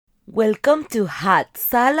Welcome to Hot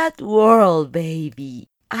Salad World, baby.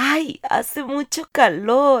 Ay, hace mucho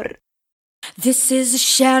calor. This is a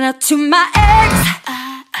shout out to my ex.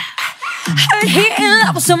 Heard he in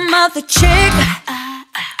love with some other chick.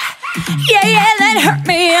 Yeah, that hurt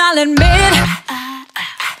me, I'll admit.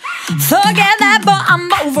 Forget that, but I'm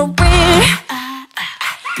over it.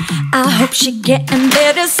 I hope she getting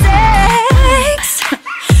better sex.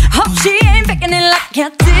 Hope she ain't picking it like I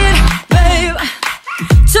did, babe.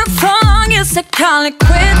 Took so long, you said call it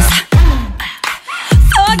quits.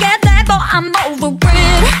 Forget that, but I'm over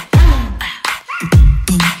it.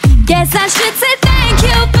 Guess I should say thank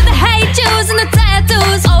you for the hate juice and the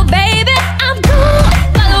tattoos. Oh baby, I'm cool,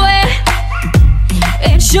 by the way.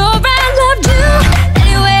 Ain't sure I loved you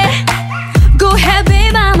anyway. Go ahead,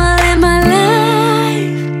 babe, I'ma live my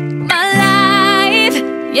life,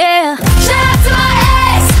 yeah. Shout out to my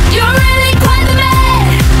ex, you're really quite the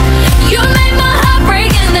man. You made my heart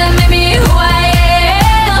break and that made me who I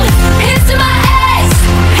am. Here's to my ex,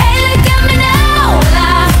 hey look at me now.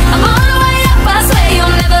 I'm on the way up, I swear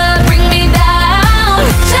you'll never bring me down.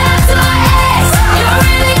 Shout out to my ex, you're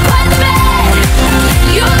really quite the man.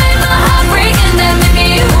 You made my heart break and that made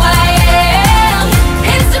me who I am.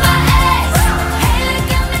 Here's to my ex, hey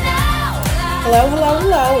look at me now. Hello.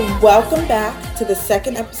 Welcome back to the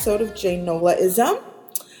second episode of J-Nola-ism.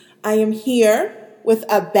 I am here with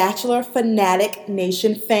a Bachelor Fanatic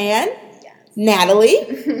Nation fan,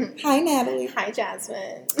 Natalie. Hi, Natalie. Hi,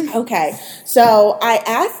 Jasmine. Okay, so I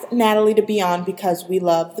asked Natalie to be on because we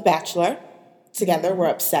love The Bachelor together. We're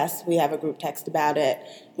obsessed. We have a group text about it.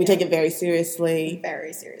 We take it very seriously.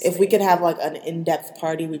 Very seriously. If we could have like an in-depth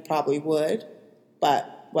party, we probably would,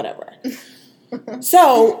 but whatever.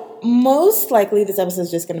 So, most likely this episode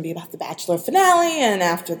is just going to be about the Bachelor finale and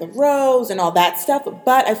after the rose and all that stuff,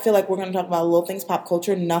 but I feel like we're going to talk about little things, pop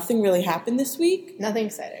culture. Nothing really happened this week. Nothing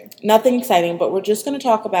exciting. Nothing exciting, but we're just going to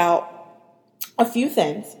talk about a few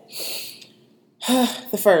things.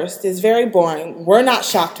 The first is very boring. We're not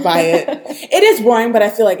shocked by it. It is boring, but I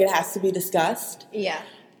feel like it has to be discussed. Yeah.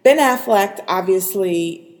 Ben Affleck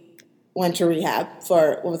obviously went to rehab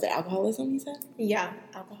for, what was it, alcoholism, you said? Yeah,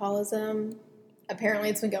 alcoholism. Apparently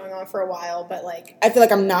it's been going on for a while, but like... I feel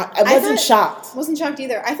like I wasn't shocked. Wasn't shocked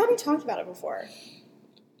either. I thought we talked about it before.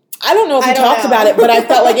 I don't know if we talked about it, but I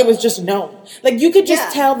felt like it was just known. Like, you could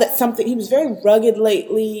just tell that something... He was very rugged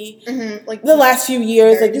lately. Mm-hmm. Like the last few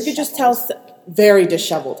years. Like, you could just tell... Very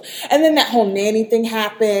disheveled. And then that whole nanny thing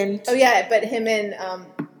happened. Oh, yeah, but him and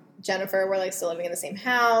Jennifer were, like, still living in the same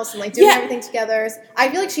house and, like, doing everything together. I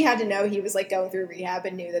feel like she had to know he was, like, going through rehab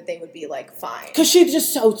and knew that they would be, like, fine. Because she's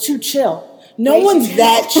just so too chill. No one's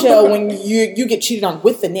that chill when you get cheated on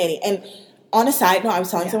with the nanny. And on a side note, I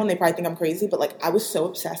was telling someone, they probably think I'm crazy, but, like, I was so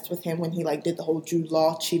obsessed with him when he, like, did the whole Jude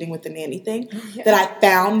Law cheating with the nanny thing that I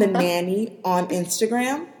found the nanny on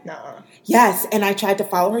Instagram. Nuh-uh. Yes, and I tried to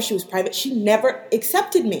follow her. She was private. She never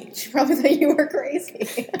accepted me. She probably thought you were crazy.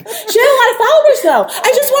 She had a lot of followers, though.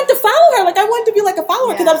 I just wanted to follow her. Like, I wanted to be like a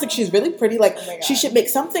follower because I was like, she's really pretty. Like, she should make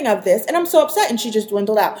something of this. And I'm so upset. And she just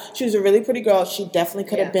dwindled out. She was a really pretty girl. She definitely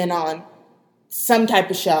could have been on some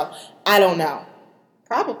type of show. I don't know.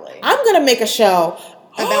 Probably. I'm going to make a show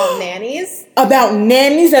about nannies? About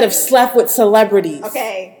nannies that have slept with celebrities.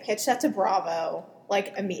 Okay, pitch that to Bravo.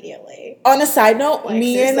 Like, immediately. On a side note, like,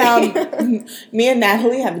 me and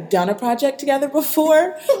Natalie have done a project together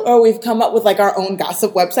before, or we've come up with like our own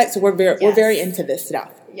gossip website. So we're very into this stuff.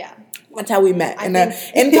 Yeah, that's how we met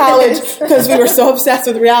in college because we were so obsessed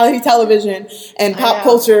with reality television and pop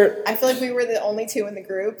culture. I feel like we were the only two in the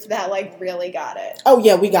group that like really got it. Oh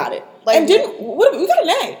yeah, we got it. Like, and we got an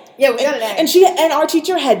A. Yeah, we got an A. And our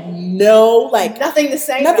teacher had nothing to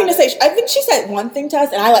say. I think she said one thing to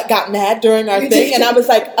us, and I like got mad during our thing, and I was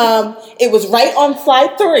like, it was right on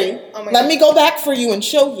slide 3. Oh Let me go back for you and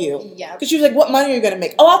show you. Yeah. Because she was like, "What money are you going to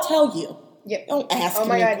make?" Oh, I'll tell you. Yep. Don't ask me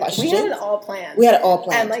questions. We had it all planned.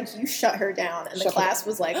 And like you shut her down, and the class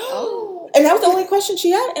was like, "Oh." And that was the only question she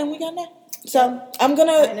had, and we got that. So I'm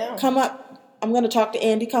gonna I'm gonna talk to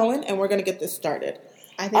Andy Cohen, and we're gonna get this started.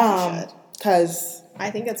 I think we should. Because I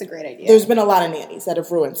think that's a great idea. There's been a lot of nannies that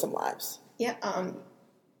have ruined some lives. Yeah.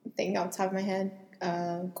 Thinking off the top of my head,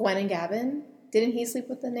 Gwen and Gavin. Didn't he sleep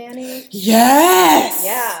with the nanny? Yes.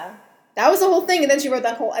 Yeah. That was the whole thing, and then she wrote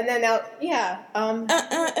that whole, and then now,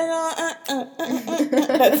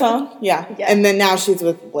 that song, yeah. And then now she's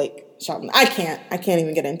with Blake Shelton. I can't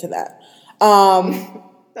even get into that.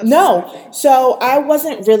 No, so I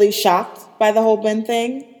wasn't really shocked by the whole Ben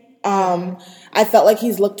thing. I felt like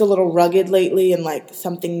he's looked a little rugged lately, and like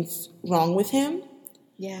something's wrong with him.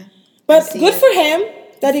 Yeah, but good for him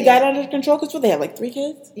that he got under control. Because they have like 3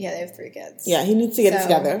 kids. Yeah, they have 3 kids. Yeah, he needs to get it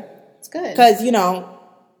together. It's good. Because, you know,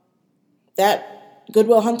 that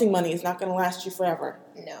Goodwill Hunting money is not going to last you forever.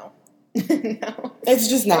 No. No. It's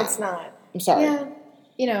just not. It's not. I'm sorry. Yeah.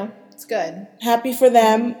 You know, it's good. Happy for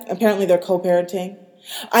them. Apparently they're co-parenting.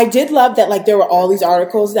 I did love that, like, there were all these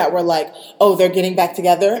articles that were like, oh, they're getting back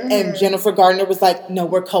together. Mm-hmm. And Jennifer Gardner was like, no,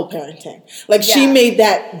 we're co-parenting. Like, she made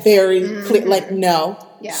that very clear. Like, no,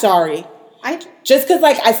 sorry. Just because,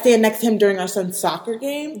 like, I stand next to him during our son's soccer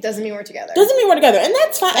game. Doesn't mean we're together. Doesn't mean we're together. And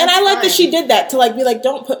that's fine. And I like that she did that to, like, be like,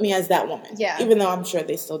 don't put me as that woman. Yeah. Even though I'm sure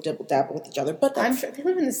they still dibble-dabble with each other. But I'm sure they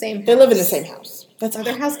live in the same house. They live in the same house. That's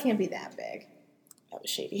their house can't be that big. That was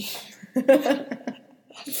shady.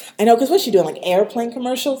 I know, because what's she doing? Like, airplane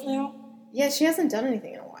commercials now? Yeah, she hasn't done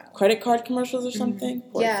anything in a while. Credit card commercials or something?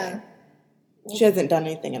 Yeah. She hasn't done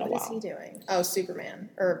anything in a while. What is he doing? Oh, Superman.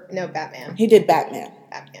 Or, no, Batman. He did Batman.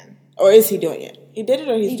 Batman. Or is he doing it? He did it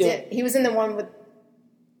or he's doing it? He did. He was in the one with...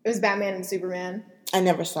 It was Batman and Superman. I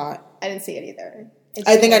never saw it. I didn't see it either.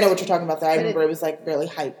 I think I know what you're talking about there. I remember it was, like, really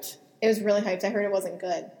hyped. It was really hyped. I heard it wasn't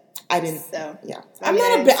good. I didn't... So... Yeah. I'm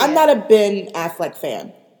not a Ben Affleck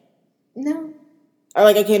fan. No. Or,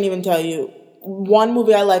 like, I can't even tell you. One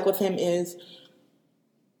movie I like with him is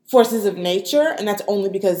Forces of Nature, and that's only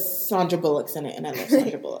because Sandra Bullock's in it, and I love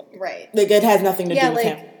Sandra Bullock. Right. Like, it has nothing to do with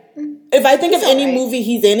him. If I think of any movie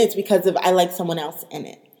he's in, it's because of I like someone else in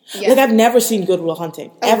it. Yeah. Like, I've never seen Good Will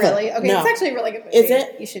Hunting. Oh, ever. Really? Okay, it's actually a really good movie. Is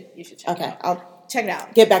it? You should check it out. Okay, I'll check it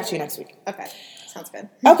out. Get back to you next week. Okay, sounds good.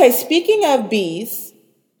 Okay, speaking of bees.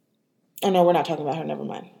 Oh, no, we're not talking about her. Never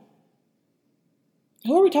mind.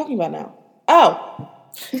 Who are we talking about now? Oh.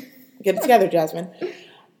 Get it together, Jasmine.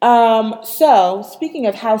 So, speaking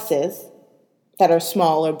of houses that are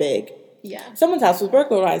small or big. Yeah. Someone's house was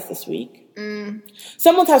burglarized this week.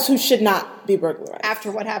 Someone's house who should not be burglarized.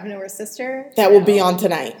 After what happened to her sister? That will be on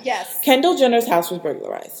tonight. Yes. Kendall Jenner's house was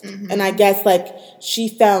burglarized. Mm-hmm. And I guess, like, she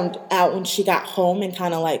found out when she got home and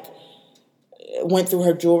kind of, like, went through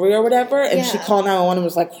her jewelry or whatever. And she called 911 and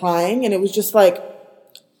was, like, crying. And it was just, like,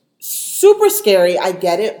 super scary. I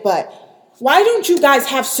get it. But why don't you guys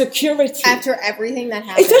have security? After everything that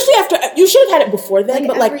happened. Especially after, you should have had it before then.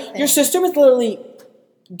 Like, but, everything. Like, your sister was literally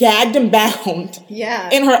gagged and bound. Yeah.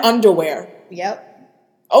 In her underwear. Yep.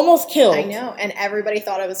 Almost killed. I know. And everybody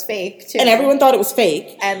thought it was fake, too. And everyone thought it was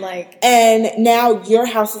fake. And now your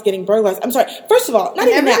house is getting burglarized. I'm sorry. First of all, not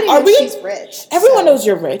even that. Are we? She's rich. Everyone knows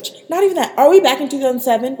you're rich. Not even that. Are we back in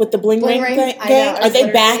 2007 with the bling ring gang? Are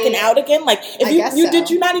they backing out again? Like, if did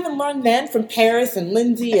you not even learn then from Paris and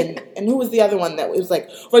Lindsay and who was the other one that was like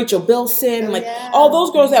Rachel Bilson? All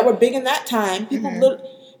those girls that were big in that time. People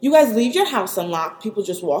you guys leave your house unlocked. People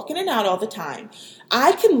just walking in and out all the time.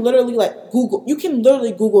 I can literally, like, Google. You can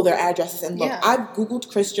literally Google their addresses and look. Yeah. I've Googled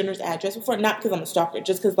Kris Jenner's address before, not because I'm a stalker,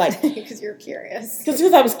 just because, like... Because you're curious. Because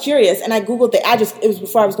I was curious, and I Googled the address. It was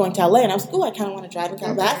before I was going to LA, and I was like, oh, I kind of want to drive and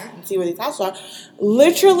come back and see where these houses are.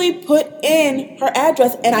 Literally put in her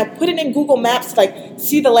address, and I put it in Google Maps to, like,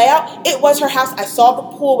 see the layout. It was her house. I saw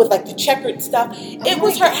the pool with, like, the checkered stuff. It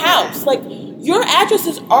was her house. Like, your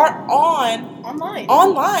addresses are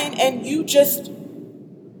online, and you just...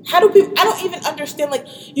 How do people... I don't even understand, like,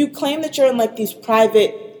 you claim that you're in, like, these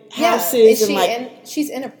private houses and, like... she's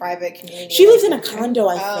in a private community. She lives in a condo,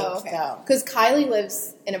 I think, so. Because Kylie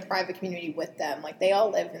lives in a private community with them. Like, they all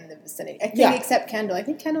live in the vicinity. I think except Kendall. I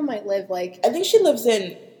think Kendall might live, like... I think she lives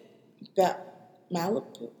in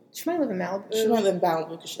Malibu. She might live in Malibu. She might live in Malibu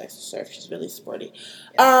because she likes to surf. She's really sporty.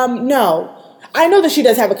 Yeah. No. I know that she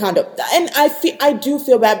does have a condo. And I do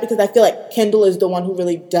feel bad because I feel like Kendall is the one who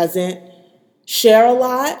really doesn't share a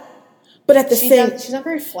lot, but at the same... She's not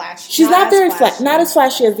very flashy. She's not very flashy. Not as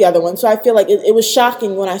flashy as the other one. So I feel like it was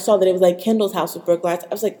shocking when I saw that it was like Kendall's house was burglarized. I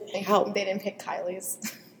was like, how? They didn't pick Kylie's.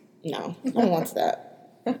 No. No one wants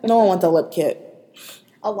that. No one wants a lip kit.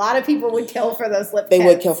 A lot of people would kill for those lip kits. They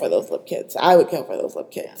would kill for those lip kits. I would kill for those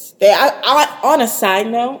lip kits. I on a side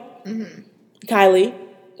note, Kylie,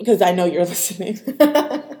 because I know you're listening,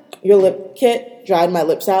 your lip kit dried my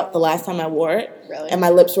lips out the last time I wore it. Really? And my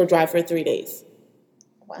lips were dry for 3 days.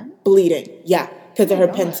 What? Bleeding. Yeah, because of her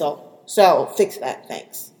pencil. So, fix that.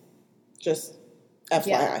 Thanks. Just FYI.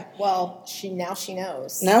 Yeah. Well, now she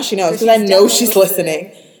knows. Now she knows, because I know she's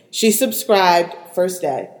listening. She subscribed first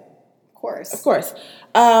day. Of course.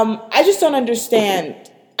 I just don't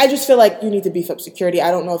understand. I just feel like you need to beef up security.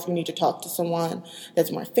 I don't know if you need to talk to someone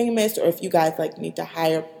that's more famous or if you guys, like, need to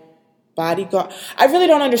hire bodyguard. I really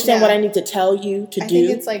don't understand what I need to tell you to do. I think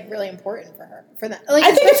it's, like, really important for her. For that. Like,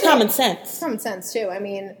 I think it's common sense. It's common sense, too. I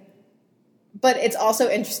mean, but it's also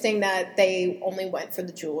interesting that they only went for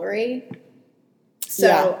the jewelry.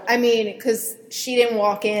 So, I mean, because she didn't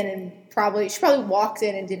walk in and she probably walked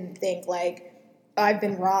in and didn't think, like, I've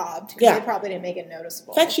been robbed. Yeah. They probably didn't make it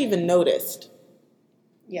noticeable. The fact she even noticed,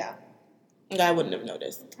 Yeah. I wouldn't have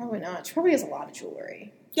noticed. Probably not. She probably has a lot of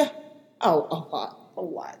jewelry. Yeah. Oh, a lot. A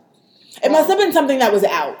lot. It must have been something that was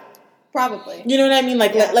out. Probably. You know what I mean?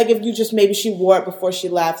 Like, Yeah. like if you just maybe she wore it before she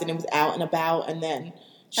left and it was out and about, and then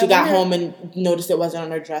she I got wonder- home and noticed it wasn't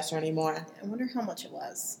on her dresser anymore. I wonder how much it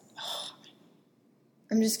was.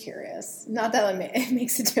 I'm just curious. Not that it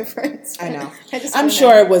makes a difference. I know. just I'm wanna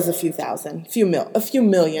sure know. it was a few thousand, a few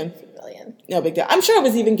million. Million, No big deal. I'm sure it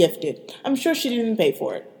was even gifted. I'm sure she didn't even pay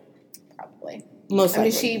for it. probably. Most I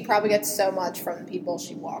mean, likely. she probably gets so much from the people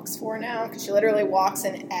she walks for now because she literally walks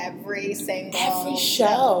in every single Every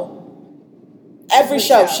show. Every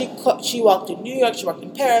show. She walked in New York. She walked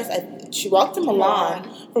in Paris. She walked in Milan,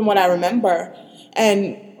 from what I remember.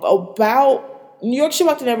 And about New York, she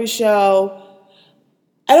walked in every show.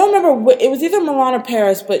 I don't remember. It was either Milan or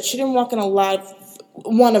Paris, but she didn't walk in a lot.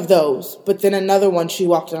 One of those. But then another one, she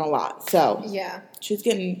walked in a lot. So Yeah. she's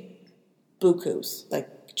getting bukus.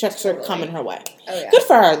 Like, checks are coming her way. Oh, yeah. Good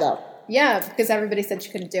for her, though. Yeah, because everybody said she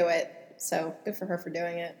couldn't do it. So good for her for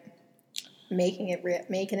doing it. Making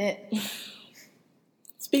it.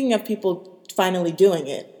 Speaking of people finally doing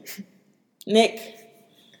it, Nick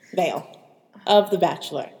Vale of The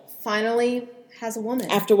Bachelor. Finally has a woman.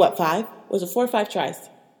 After what, 5? Was it 4 or 5 tries?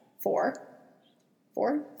 4?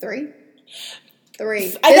 3? 3. I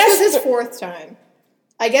This guess was his th- 4th time.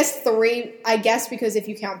 I guess 3. I guess because if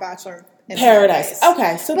you count Bachelor in Paradise.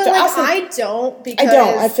 Okay, so But I'll like say- I don't because I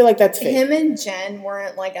don't. I feel like that's fake. him and Jen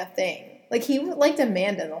weren't like a thing. Like he liked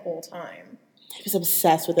Amanda the whole time. He was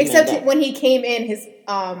obsessed with Amanda. Except when he came in, his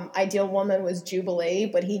ideal woman was Jubilee,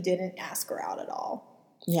 but he didn't ask her out at all.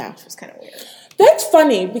 Yeah. Which was kind of weird. That's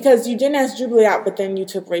funny because you didn't ask Jubilee out, but then you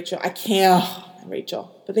took Rachel. I can't.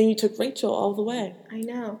 Rachel. But then you took Rachel all the way. I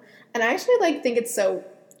know. And I actually think it's so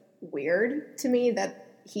weird to me that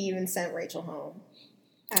he even sent Rachel home.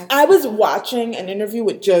 I was watching an interview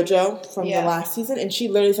with JoJo from Yeah. the last season, and she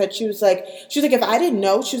literally said, she was like, if I didn't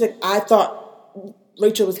know, she was like, I thought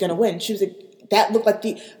Rachel was going to win. She was like, that looked like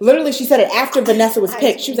literally she said it after Vanessa was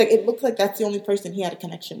picked. She was like, it looked like that's the only person he had a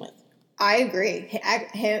connection with. I agree.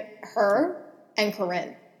 Her and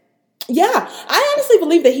Corinne. Yeah, I honestly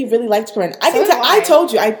believe that he really liked Corinne. I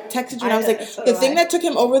told you, I texted you and I was like, so the do thing I. that took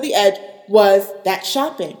him over the edge was that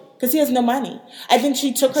shopping. Because he has no money. I think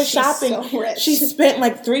she took her She's shopping. so rich. She spent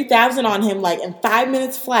like $3,000 on him, like in 5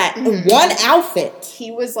 minutes flat, Mm-hmm. in one outfit.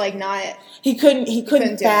 He was like not. He couldn't do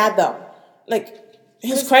it. fathom. Like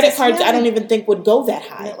his Does credit he cards, have I don't any- even think would go that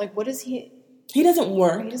high. Like what is he? He doesn't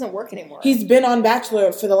work. He doesn't work anymore. He's been on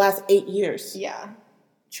Bachelor for the last 8 years. Yeah,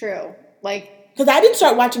 true. Like Because I didn't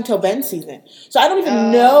start watching till Ben's season, so I don't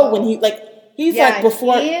even know when he's yeah, like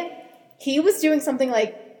before. he was doing something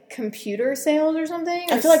like computer sales or something.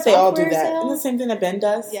 I or feel like they all do software that. sales. Isn't the same thing that Ben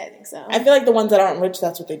does? Yeah, I think so. I feel like the ones that aren't rich,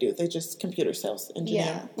 that's what they do. They just computer sales engineer.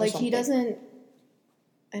 Yeah, or like he something. doesn't.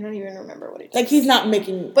 I don't even remember what he does. Like he's not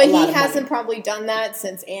making. But a lot he of hasn't money. probably done that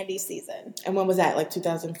since Andy's season. And when was that? Like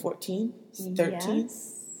 2014, 13,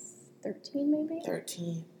 Yes. 13 maybe.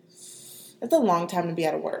 13. That's a long time to be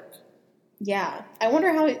out of work. Yeah, I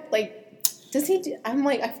wonder how does he? I'm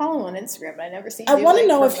like I follow him on Instagram, but I never see. Him I do, want to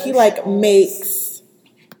know if he promotions. makes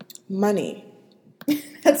money.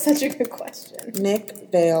 That's such a good question. Nick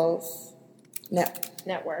Vale's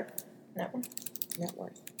net Worth.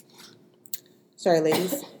 Sorry,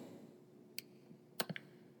 ladies.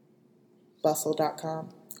 Bustle.com.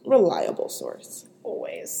 Reliable source.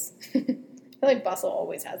 Always. I feel like Bustle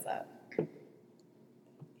always has that.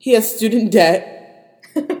 He has student debt.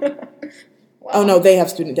 Wow. Oh, no, they have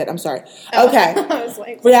student debt. I'm sorry. Okay. I was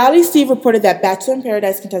like, Reality Steve reported that Bachelor in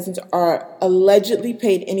Paradise contestants are allegedly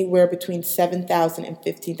paid anywhere between $7,000 and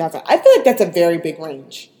 $15,000. I feel like that's a very big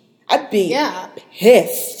range. I'd be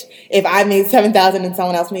pissed if I made $7,000 and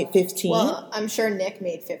someone else made $15,000. well, I'm sure Nick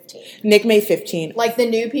made 15. Nick made $15,000. Like the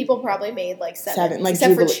new people probably made like 7. Like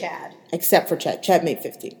except for Jubilee. Chad. Except for Chad. Chad made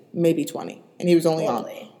 $15,000, maybe $20,000, and he was only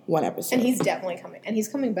Totally. on one episode. And he's definitely coming. And he's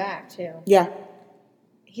coming back too. Yeah.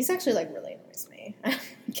 He's actually like really annoys me.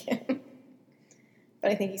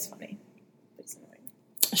 But I think he's funny. But he's annoying.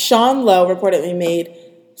 Sean Lowe reportedly made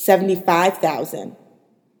 $75,000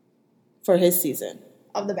 for his season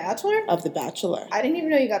Of The Bachelor? of The Bachelor. I didn't even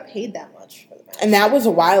know you got paid that much for The Bachelor. And that was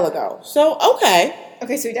a while ago. So, okay.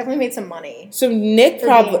 Okay, so he definitely made some money So Nick for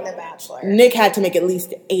probably being The Bachelor. Nick had to make at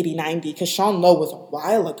least 80, 90 because Sean Lowe was a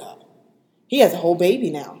while ago. He has a whole baby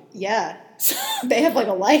now. Yeah. They have like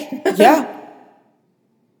a life. Yeah.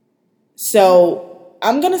 So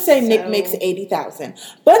I'm gonna say Nick So- makes 80,000, I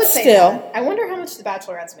but would say still that. I wonder how much The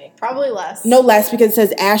Bachelorettes make. Probably less. no less because it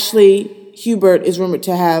says Ashley Hubert is rumored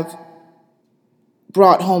to have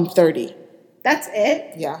brought home 30. That's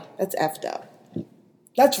it? Yeah, that's effed up.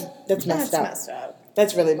 That's messed up. Messed up.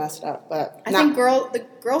 That's really messed up. But I think the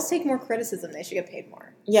girls take more criticism. They should get paid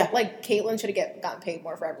more. Yeah. Like, Caitlyn should have gotten paid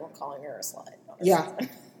more for everyone calling her a slut. Honestly.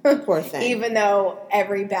 Yeah. Poor thing. Even though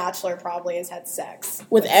every bachelor probably has had sex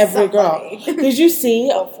with every girl. Did you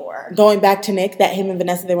see, before. Going back to Nick, that him and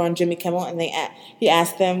Vanessa, they were on Jimmy Kimmel, and he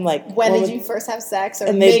asked them, like... When did you first have sex? Or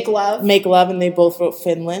and make love? Make love, and they both wrote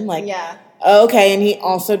Finland. Like, yeah. Okay, and he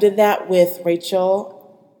also did that with Rachel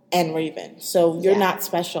and Raven. So you're not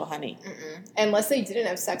special, honey. Mm-mm. Unless they didn't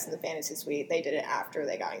have sex in the fantasy suite. They did it after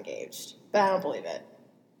they got engaged. But I don't believe it.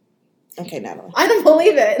 Okay, Natalie. I don't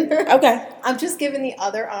believe it. Okay. I'm just giving the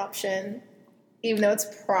other option, even though it's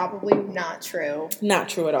probably not true. Not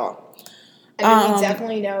true at all. I mean, we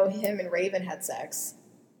definitely know him and Raven had sex.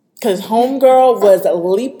 Because Homegirl was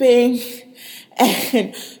leaping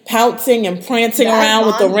and pouncing and prancing around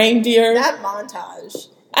with the reindeer. That montage.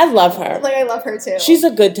 I love her. Like, I love her too. She's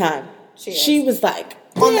a good time. She was like...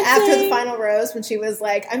 after the final rose, when she was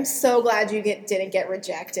like, I'm so glad you didn't get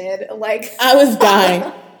rejected. Like, I was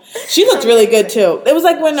dying. She looked really good too. It was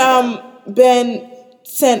like when Ben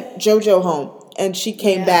sent JoJo home and she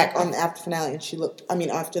came back on the after finale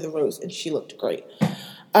and after the rose, and she looked great.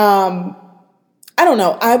 I don't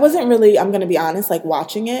know. I wasn't really, I'm going to be honest, like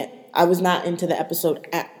watching it, I was not into the episode.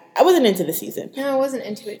 I wasn't into the season. No, I wasn't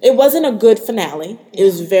into it. It wasn't a good finale. It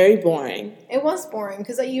was very boring. It was boring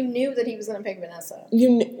because you knew that he was going to pick Vanessa.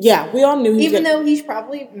 We all knew. Even though he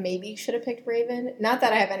probably maybe should have picked Raven. Not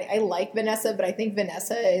that I like Vanessa, but I think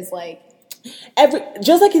Vanessa is like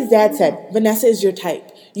just like his dad said, Vanessa is your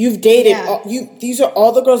type. You've dated. These are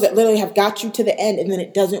all the girls that literally have got you to the end, and then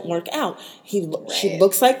it doesn't work out. She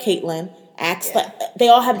looks like Caitlyn. Acts like they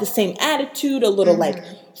all have the same attitude. A little like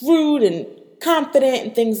rude and confident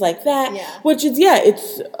and things like that, which is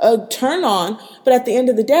it's a turn on, but at the end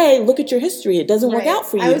of the day, look at your history. It doesn't work out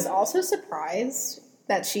for you. I was also surprised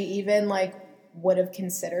that she even like would have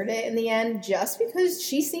considered it in the end, just because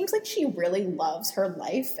she seems like she really loves her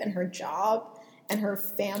life and her job and her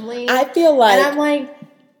family. I feel like, and I'm like,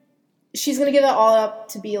 she's gonna give it all up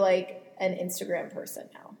to be like an Instagram person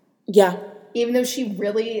now. Yeah, even though she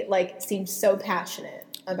really like seems so passionate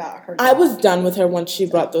about her job. I was done with her once she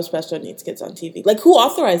brought those special needs kids on TV. Like, who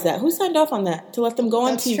authorized that? Who signed off on that to let them go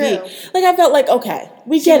on TV? True. Like, I felt like, okay,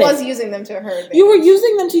 we get it. She was using them to her advantage. You were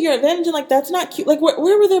using them to your advantage, and like, that's not cute. Like, where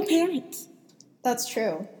were their parents? That's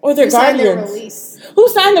true. Or their guardians? Signed their release? Who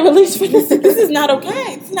signed the release for this? This is not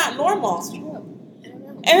okay. It's not normal. That's true. I don't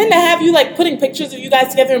know. And then to have you like putting pictures of you guys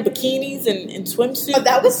together in bikinis and swimsuits. Oh,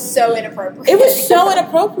 that was so inappropriate. It was so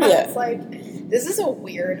inappropriate. It's like, this is a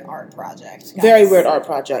weird art project, guys. Very weird art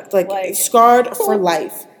project. Like scarred for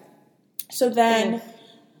life. So then,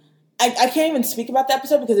 I can't even speak about the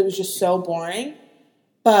episode because it was just so boring.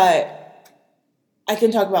 But I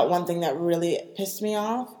can talk about one thing that really pissed me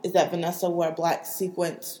off is that Vanessa wore a black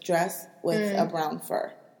sequence dress with a brown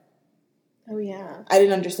fur. Oh, yeah. I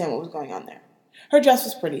didn't understand what was going on there. Her dress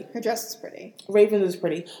was pretty. Raven's was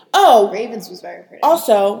pretty. Oh! Raven's was very pretty.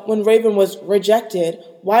 Also, when Raven was rejected,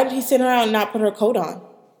 why did he send her out and not put her coat on?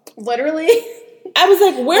 Literally. I was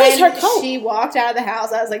like, where's her coat? She walked out of the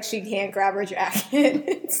house, I was like, she can't grab her jacket.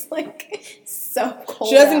 It's like so cold.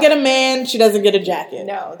 She doesn't get a man. She doesn't get a jacket.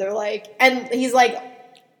 No, they're like, and he's like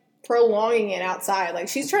prolonging it outside. Like,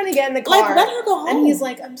 she's trying to get in the car. Like, let her go home. And he's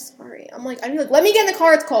like, I'm sorry. I'd be like, let me get in the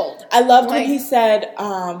car. It's cold. I loved when he said,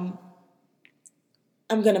 I'm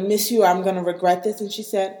going to miss you, or I'm going to regret this. And she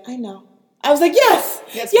said, I know. I was like, yes,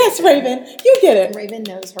 Raven. You get it. Raven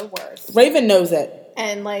knows her worth. Raven knows it.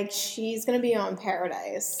 And, like, she's going to be on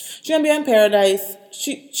Paradise. She's going to be on Paradise.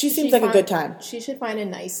 She seems like a good time. She should find a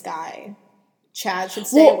nice guy. Chad should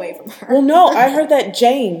stay away from her. Well, no, I heard that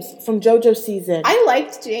James from JoJo season. I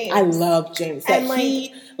liked James. I love James. That and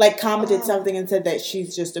he commented something and said that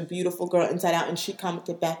she's just a beautiful girl inside out, and she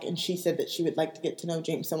commented back and she said that she would like to get to know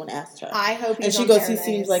James. Someone asked her. I hope he's And she on goes, Paradise.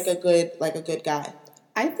 he seems like a good guy.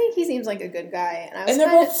 I think he seems like a good guy. And they're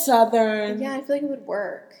both Southern. Yeah, I feel like it would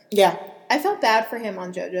work. Yeah. I felt bad for him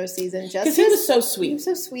on JoJo's season just because he was so sweet. He was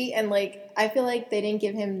so sweet, and like I feel like they didn't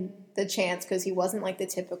give him the chance because he wasn't like the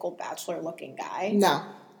typical bachelor-looking guy. No,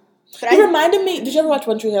 but he reminded me. Did you ever watch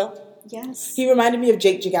One Tree Hill? Yes. He reminded me of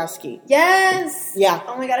Jake Jagowski. Yes. Yeah.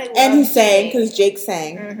 Oh my god, I love And he sang Jake. because Jake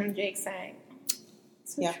sang. Mm-hmm, Jake sang.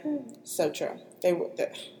 So true. So true. They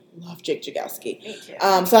love Jake Jagowski. Me too.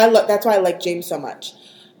 So that's why I like James so much,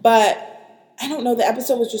 but. I don't know, the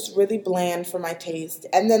episode was just really bland for my taste.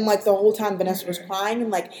 And then, like, the whole time Vanessa was crying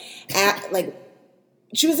and,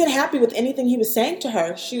 she wasn't happy with anything he was saying to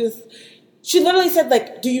her. She was She literally said,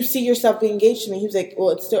 like, do you see yourself being engaged to me? He was like, well,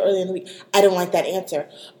 it's still early in the week. I don't like that answer.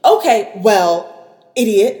 Okay, well,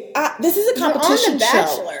 idiot. This is a competition The show.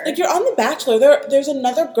 Bachelor. Like, you're on The Bachelor. There's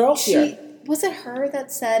another girl here. Was it her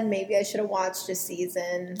that said maybe I should have watched a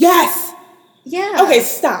season? Yes! Yeah. Okay,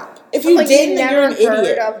 stop. If you didn't, then you're an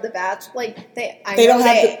idiot. Heard of The Bachelor. Like, they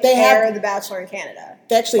they have The Bachelor in Canada.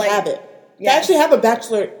 They actually have it. They actually have a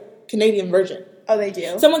Bachelor Canadian version. Oh, they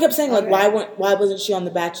do? Someone kept saying, like, why wasn't she on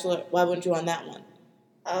The Bachelor? Why weren't you on that one?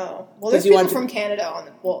 Oh. Well, there's people from Canada on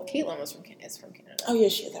the... Well, Caitlyn is from Canada. Oh, yeah,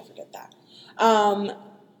 she is. I forget that.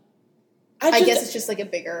 I guess it's just, like, a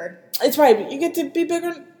bigger... It's right. You get to be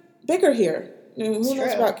bigger here. Who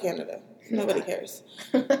knows about Canada? Nobody cares.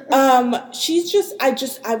 She's just...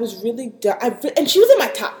 I was really done. And she was in my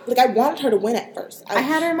top. Like, I wanted her to win at first. I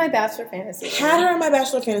had her in my Bachelor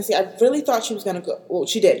fantasy. I really thought she was going to go... Well,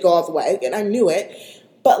 she did go all the way, and I knew it.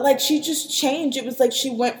 But, like, she just changed. It was like she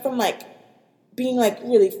went from, like, being, like,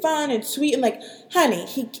 really fun and sweet and, like, honey,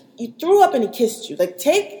 you threw up and he kissed you. Like,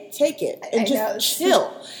 take it and just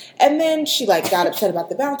chill. And then she, like, got upset about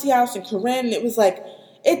the bounty house and Corinne. And it was like,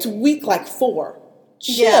 it's week, like, 4.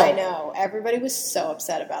 Chill. Yeah, I know. Everybody was so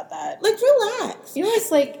upset about that. Like, relax. You know what's,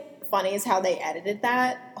 like, funny is how they edited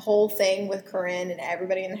that whole thing with Corinne and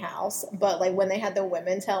everybody in the house. But, like, when they had the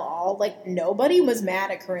women tell all, like, nobody was mad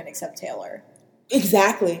at Corinne except Taylor.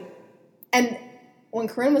 Exactly. And when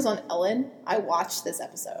Corinne was on Ellen, I watched this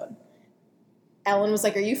episode. Ellen was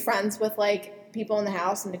like, are you friends with, like, people in the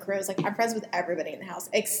house? And Corinne was like, I'm friends with everybody in the house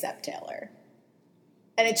except Taylor.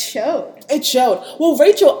 And it showed. Well,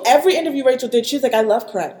 Rachel, every interview Rachel did, she was like, I love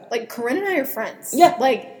Corinne. Like, Corinne and I are friends. Yeah.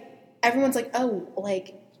 Like, everyone's like, oh,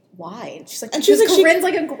 like, why? And she's like, Corinne's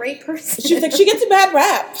like a great person. She was like, she gets a bad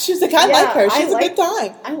rap. She was like, I like her. She has a good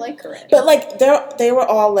time. I like Corinne. But, like, they were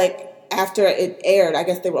all, like, after it aired, I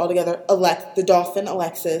guess they were all together. The Dolphin,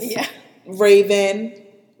 Alexis. Yeah. Raven,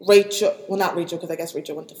 Rachel. Well, not Rachel, because I guess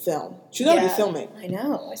Rachel went to film. She's already filming. I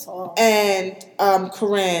know. I saw. And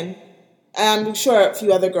Corinne, and I'm sure a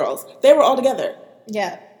few other girls. They were all together.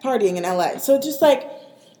 Yeah. Partying in LA. So just, like...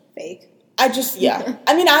 Fake. I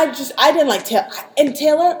mean, I didn't like Taylor. And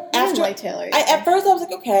Taylor, I didn't like Taylor. At first, I was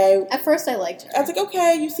like, okay. At first, I liked her. I was like,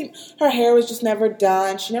 okay, her hair was just never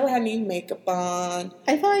done. She never had any makeup on.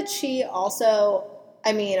 I thought she also,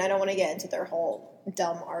 I mean, I don't want to get into their whole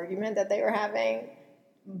dumb argument that they were having,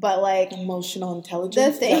 but, like... Emotional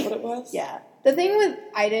intelligence, is that what it was? Yeah. The thing with,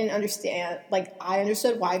 I didn't understand, like, I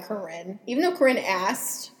understood why Corinne, even though Corinne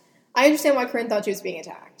asked, I understand why Corinne thought she was being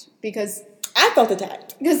attacked, because... I felt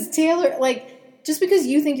attacked. Because Taylor, like, just because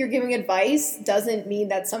you think you're giving advice doesn't mean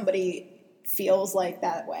that somebody feels like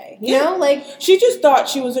that way. You know? Like, she just thought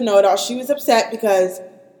she was a know-it-all. She was upset because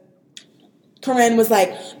Corinne was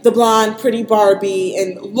like the blonde, pretty Barbie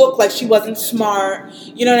and looked like she wasn't smart.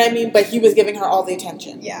 You know what I mean? But he was giving her all the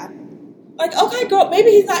attention. Yeah. Like, okay, girl,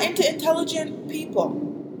 maybe he's not into intelligent people.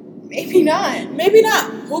 Maybe not.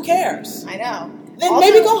 Who cares? I know. Then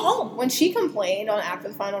also, maybe go home. When she complained on After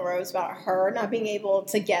the Final Rose about her not being able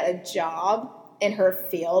to get a job in her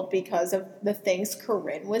field because of the things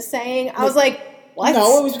Corinne was saying, I was like, what?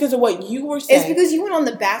 No, it was because of what you were saying. It's because you went on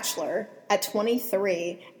The Bachelor at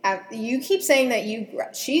 23. You keep saying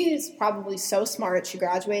that she's probably so smart. She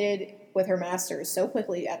graduated with her master's so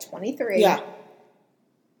quickly at 23. Yeah.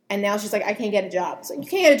 And now she's like, I can't get a job. It's like, you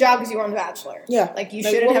can't get a job because you were on The Bachelor. Yeah. Like, you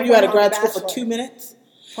shouldn't have you gone at a grad on school The for 2 minutes?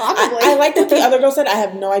 Probably. I liked what the other girl said. I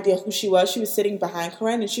have no idea who she was. She was sitting behind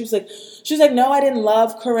Corinne, and she was like, no, I didn't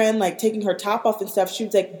love Corinne, like, taking her top off and stuff. She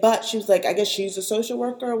was like, I guess she's a social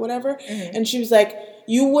worker or whatever. Mm-hmm. And she was like,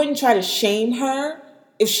 you wouldn't try to shame her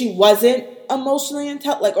if she wasn't emotionally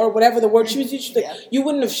intelligent, like, or whatever the word she was using. She's like, you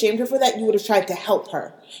wouldn't have shamed her for that. You would have tried to help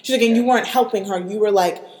her. She's like, and you weren't helping her. You were,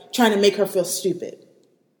 like, trying to make her feel stupid.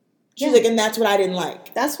 She's like, and that's what I didn't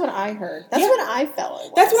like. That's what I heard. That's what I felt it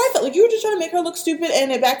was. That's what I felt. Like, you were just trying to make her look stupid,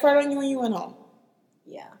 and it backfired on you when you went home.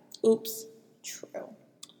 Yeah. Oops. True.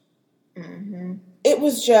 Mm-hmm. It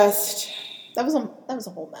was just... That was a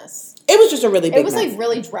whole mess. It was just a really big mess. It was, like,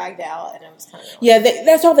 really dragged out, and it was kind of... Yeah,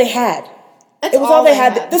 that's all they had. It was all they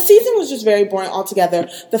had. The season was just very boring altogether.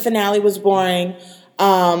 The finale was boring.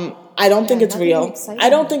 I don't think it's real. I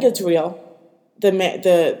don't think it's real.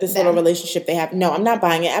 This little relationship they have. No, I'm not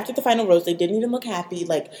buying it. After the final rose, they didn't even look happy.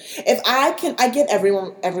 Like, if I get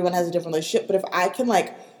everyone has a different relationship, but if I can,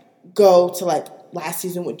 like, go to, like, last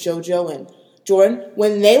season with JoJo and Jordan,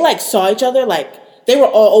 when they, like, saw each other, like, they were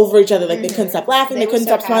all over each other. Like, they couldn't stop laughing. They couldn't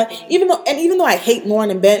stop smiling. Even though I hate Lauren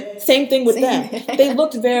and Ben, same thing with them. They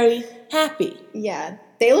looked very happy. Yeah.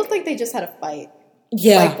 They looked like they just had a fight.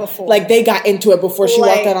 Yeah. Like, before. Like, they got into it before she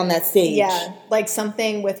walked out on that stage. Yeah. Like,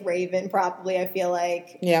 something with Raven, probably, I feel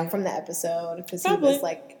like. Yeah. From the episode. Because he Probably. was,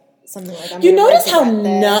 like, something like, I'm You gonna notice how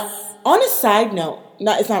regret this. on a side note,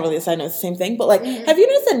 it's not really a side note, it's the same thing, but, like, have you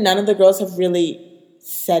noticed that none of the girls have really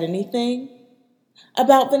said anything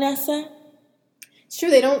about Vanessa? It's true,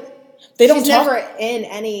 they don't She's talk. never in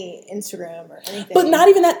any Instagram or anything. But not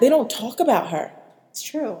even that, they don't talk about her. It's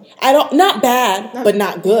true. Not bad, but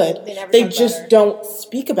not good. They never They talk about just her. don't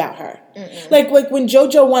speak about her. Like when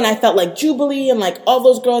JoJo won, I felt like Jubilee and like all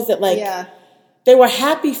those girls that like they were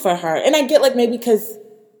happy for her. And I get like maybe because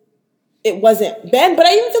it wasn't Ben, but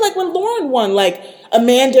I even feel like when Lauren won, like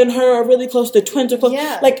Amanda and her are really close. The twins are close.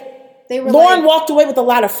 Yeah. Like They were Lauren like- walked away with a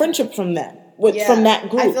lot of friendship from them, from that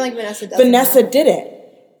group. I feel like Vanessa doesn't. Vanessa didn't.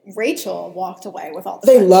 Rachel walked away with all the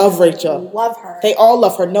They friends. love Rachel. Love her. They all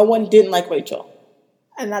love her. No one didn't like Rachel.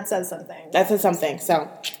 And that says something. That says something. So.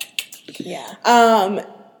 Yeah.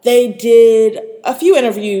 They did a few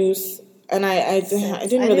interviews, and I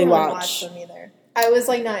didn't really watch. them either. I was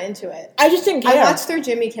like not into it. I just didn't care. I watched their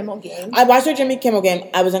Jimmy Kimmel game. I watched their Jimmy Kimmel game.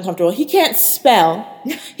 I was uncomfortable. He can't spell.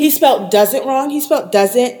 He spelled doesn't wrong. He spelled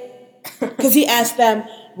doesn't because he asked them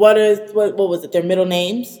what was it, their middle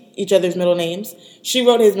names, each other's middle names. She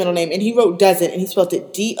wrote his middle name, and he wrote doesn't, and he spelled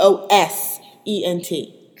it DOSENT.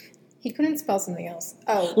 He couldn't spell something else.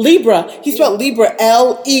 Oh, Libra. He spelled Libra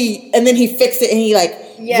LE, and then he fixed it, and he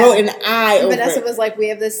wrote an I over Vanessa it. was like, we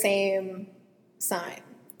have the same sign.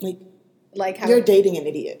 Like how You're dating an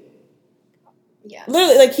idiot. Yeah.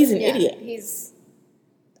 Literally, like he's an idiot.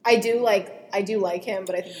 I do like him,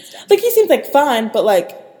 but I think he's dumb. Like he seems like fun, but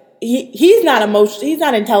like he's not emotional. He's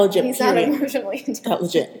not intelligent. He's not period. emotionally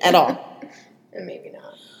intelligent at all. And maybe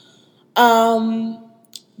not.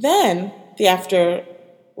 Then after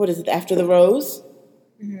the rose.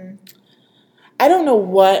 Mm-hmm. I don't know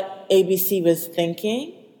what ABC was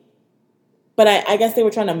thinking, but I guess they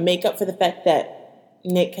were trying to make up for the fact that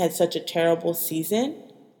Nick had such a terrible season.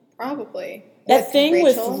 Probably. That thing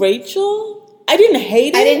with Rachel, I didn't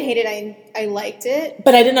hate it. I didn't hate it. I liked it.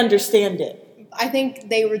 But I didn't understand it. I think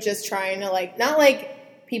they were just trying to not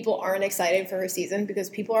like people aren't excited for her season because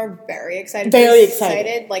people are very excited. Very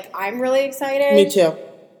excited. Like I'm really excited. Me too.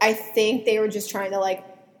 I think they were just trying to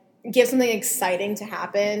give something exciting to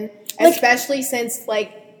happen, especially since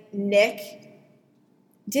Nick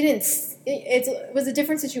didn't. It was a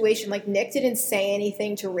different situation. Like Nick didn't say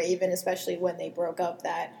anything to Raven, especially when they broke up.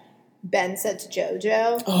 That Ben said to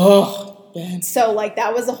JoJo. Oh, Ben. So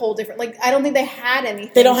that was a whole different. I don't think they had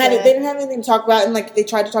anything. They didn't have anything to talk about, and they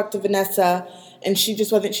tried to talk to Vanessa, and she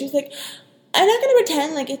just wasn't. She was like, "I'm not going to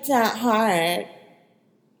pretend it's not hard."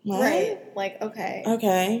 What? Right. Okay.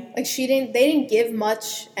 Okay. They didn't give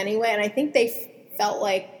much anyway, and I think they felt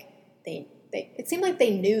like it seemed like they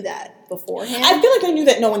knew that beforehand. I feel like they knew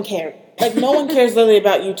that no one cared. No one cares literally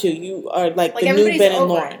about you two. You are the new Ben and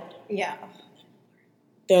Lauren. Yeah.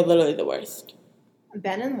 They're literally the worst.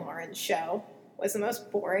 Ben and Lauren's show was the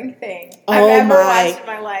most boring thing I've ever watched in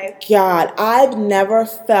my life. God, I've never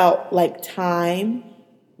felt like time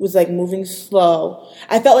was moving slow.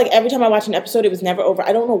 I felt like every time I watched an episode, it was never over.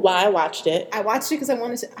 I don't know why I watched it. I watched it because I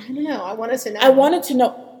wanted to. I don't know. I wanted to know. I wanted to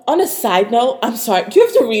know. On a side note, I'm sorry. Do you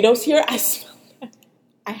have Doritos here? I smell them.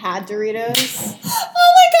 I had Doritos.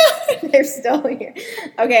 Oh my God, they're still here.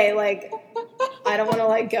 Okay, I don't want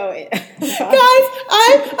to go in. Guys,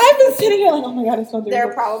 I've been sitting here oh my God, I smell Doritos.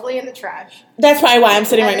 They're probably in the trash. That's probably why I'm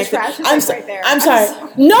sitting right next to them. Right there. I'm sorry.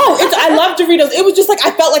 No, I love Doritos. It was just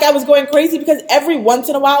I felt like I was going crazy because every once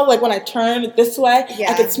in a while, when I turned this way,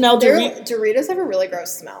 I could smell Doritos. Doritos have a really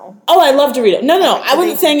gross smell. Oh, I love Doritos. No, I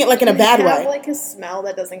wasn't saying it in a bad way. They have a smell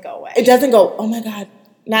that doesn't go away. It doesn't go, oh my God.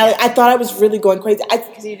 Natalie, I thought I was really going crazy.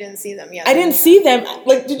 Because you didn't see them yet. I didn't see them.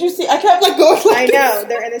 Did you see? I kept going I know.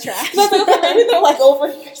 They're in the trash. Maybe they're over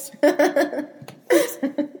here.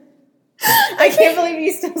 I can't believe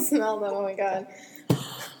you still smell them. Oh my God.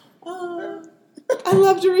 I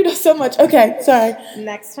love Doritos so much. Okay, sorry.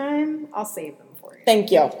 Next time, I'll save them for you.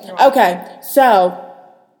 Thank you. Okay, so.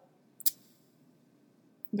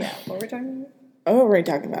 Yeah, what were we talking about? Oh, what were we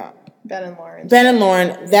talking about? Ben and Lauren. Ben and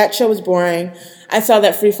Lauren. That show was boring. I saw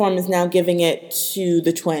that Freeform is now giving it to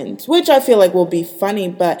the twins, which I feel will be funny,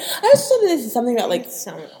 but I also saw that this is something about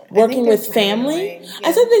working with family. Yeah.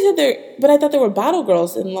 I thought they said but I thought they were bottle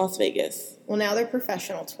girls in Las Vegas. Well, now they're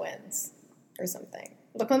professional twins or something.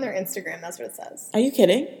 Look on their Instagram. That's what it says. Are you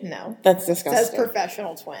kidding? No. That's disgusting. It says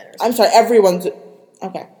professional twin or something. I'm sorry. Everyone's...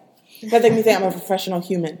 Okay. That makes me think I'm a professional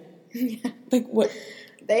human. Yeah. What...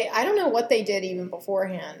 I don't know what they did even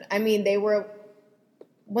beforehand. I mean,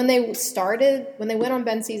 when they went on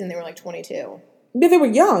Ben's season, they were 22. Yeah, they were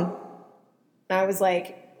young. And I was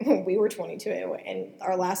like, we were 22 in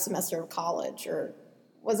our last semester of college, or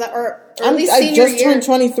was that, or at least senior I just year. turned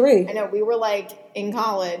 23. I know, we were like in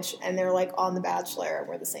college, and they're like on The Bachelor, and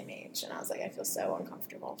we're the same age. And I was like, I feel so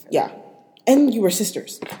uncomfortable for Yeah. them. And you were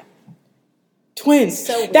sisters. Twins.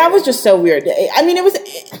 So weird. That was just so weird. I mean, it was... They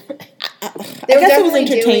were I guess it was definitely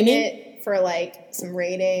doing entertaining. it for like some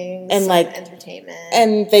ratings And, some like, entertainment.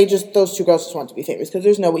 And those two girls just want to be famous because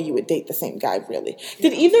there's no way you would date the same guy, really.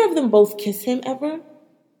 Did either of them both kiss him ever?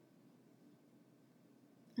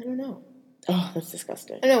 I don't know. Oh, that's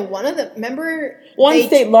disgusting. I know one of them. Remember, One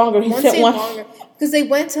stayed longer. He One sent stayed one. longer because they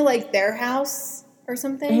went to like their house or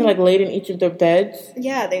something. And he like laid in each of their beds.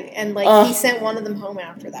 Yeah, he sent one of them home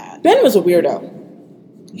after that. Ben was a weirdo.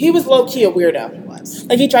 He was low key a weirdo. He was.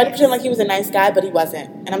 Like he tried to pretend like he was a nice guy, but he wasn't.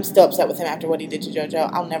 And I'm still upset with him after what he did to JoJo.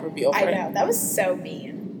 I'll never be over I it. know that was so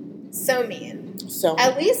mean, so mean. So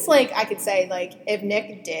At least like I could say like if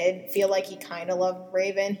Nick did feel like he kind of loved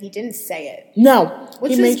Raven, he didn't say it, no,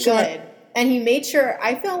 which he was made sure. good. And he made sure.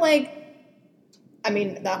 I feel like. I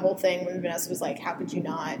mean, that whole thing when Vanessa was like, how could you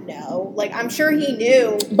not know? Like, I'm sure he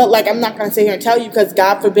knew. But like, I'm not gonna sit here and tell you because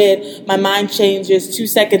God forbid my mind changes 2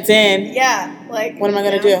 seconds in. Yeah, like. What am I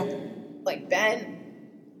gonna do? Like, Ben,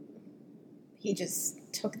 he just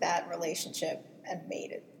took that relationship and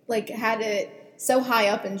made it. Like, had it so high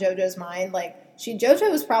up in JoJo's mind. Like,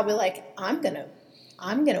 JoJo was probably like, I'm gonna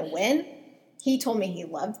win. He told me he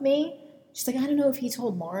loved me. She's like, I don't know if he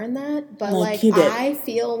told Lauren that, but like he did. I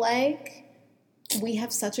feel like we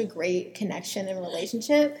have such a great connection and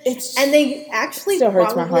relationship. It's- And they actually still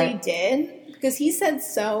hurts my probably heart. did because he said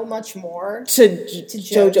so much more. To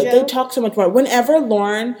JoJo. JoJo. They talk so much more. Whenever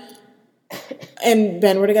Lauren and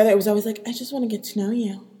Ben were together, it was always like, I just want to get to know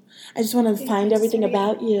you. I just want to find everything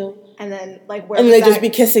about you. And then like where And was they'd that, just be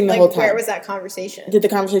kissing the like, whole time. Where was that conversation? Did the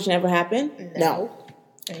conversation ever happen? No.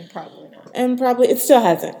 I mean, probably not. And probably it still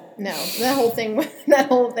hasn't. No, that whole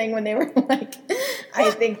thing when they were like,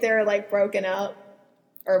 I think they were like broken up.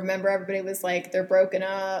 Or remember, everybody was like, they're broken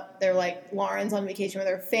up. They're like, Lauren's on vacation with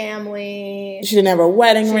her family. She didn't have her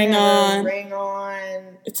wedding She ring didn't have her on. ring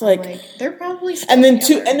on. It's I'm like they're probably still And then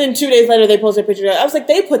together. 2 days later they posted a picture. I was like,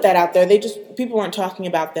 they put that out there. People weren't talking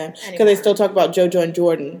about them because Anymore. they still talk about JoJo and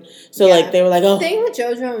Jordan. So Yeah. like they were like, oh, The thing with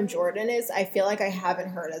JoJo and Jordan is, I feel like I haven't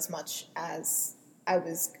heard as much as I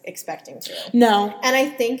was expecting to. no. And I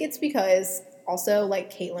think it's because also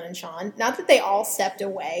like Caitlyn and Sean, not that they all stepped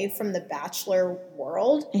away from the Bachelor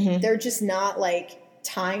world, they're just not like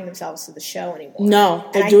tying themselves to the show anymore. No,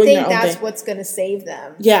 they're and doing I their think own that's thing. what's going to save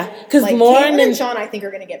them. Yeah, because Like Lauren Caitlyn and Sean, I think, are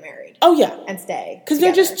going to get married oh yeah, and stay because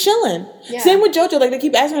they're together. just chilling. Yeah. Same with JoJo. Like they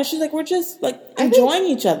keep asking her, she's like, we're just like enjoying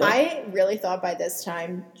each other. I really thought by this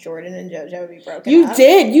time Jordan and JoJo would be broken You up.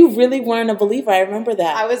 did. You really weren't a believer. I remember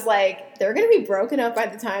that. I was like, they're going to be broken up by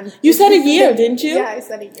the time. You said a year, didn't you? Yeah, I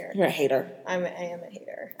said a year. You're a hater. I am a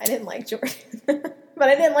hater. I didn't like Jordan. But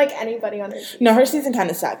I didn't like anybody on her team. No, her season kind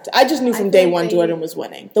of sucked. I just knew from I day think one they- Jordan was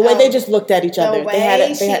winning. The way they just looked at each other. The way They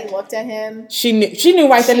had she looked at him. She knew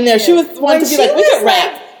right then and there. She was wanted When to be she like, we was could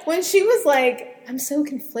rap. When she was like, I'm so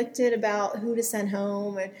conflicted about who to send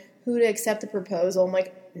home and who to accept the proposal. I'm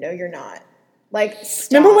like, no, you're not. Like,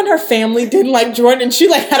 stop. Remember when her family didn't like Jordan and she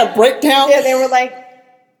like had a breakdown? Yeah, they were like,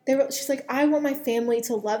 she's like, I want my family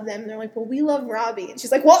to love them. And they're like, well, we love Robbie. And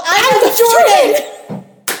she's like, well, I love Jordan.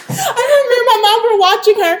 I remember my mom were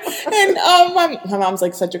watching her, and my mom's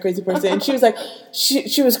like such a crazy person, and she was like,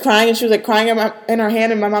 she was crying, and she was like crying in her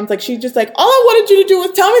hand, and my mom's like, she just like, all I wanted you to do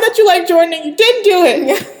was tell me that you like Jordan, and you didn't do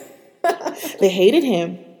it. They hated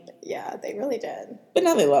him, Yeah, they really did. but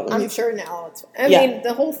now they love him. I'm sure now it's. I Yeah. mean,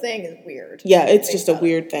 the whole thing is weird. Yeah, it's Think just a about it.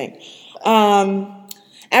 weird thing.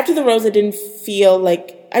 After the rose, I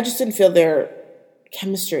just didn't feel their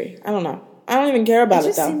chemistry. I don't know. I don't even care about It it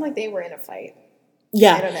just though. seemed like they were in a fight.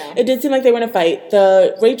 Yeah, I don't know. It did seem like they were in a fight.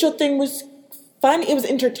 The Rachel thing was fun. It was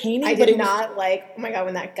entertaining. I but did it was, not like. Oh my god,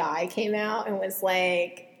 when that guy came out and was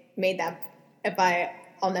like, made that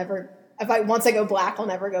once I go black, I'll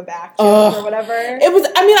never go back joke or whatever. It was.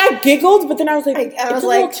 I mean, I giggled, but then I was like, I it's was a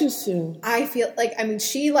little like- too soon. I feel like, I mean,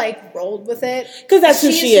 she like rolled with it 'Cause that's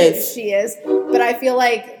who she is. She is, but I feel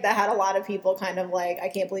like that had a lot of people kind of like, I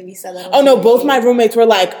can't believe he said that. on Oh no, TV. both my roommates were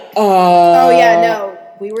like, Oh yeah, no,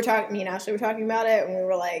 we were talking. Me and Ashley were talking about it, and we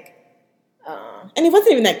were like, And he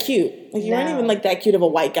wasn't even that cute. Like you weren't No. even like that cute of a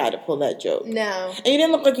white guy to pull that joke. no. And you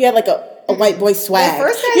didn't look like you had like a white boy swag. The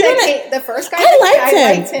first guy You that didn't- came, the first guy I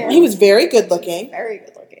that liked him. He was very good looking. very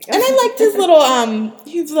good looking, And I liked his little,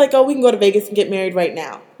 he's like, oh, we can go to Vegas and get married right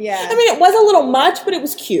now. Yeah. I mean, it was a little much, but it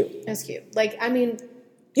was cute. It was cute. Like, I mean,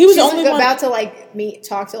 He was She's the only one. about to like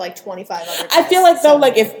talk to like 25 other guys. I feel like though, so-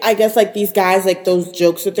 like if I guess like these guys, like those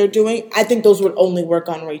jokes that they're doing, I think those would only work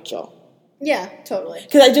on Rachel. Yeah, totally.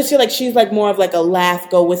 Because I just feel like she's like more of like a laugh,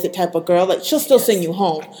 go with it type of girl. Like she'll still sing you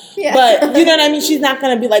home, Yeah. but you know what I mean. She's not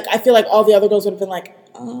gonna be like. I feel like all the other girls would have been like,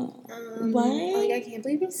 what? Like, I can't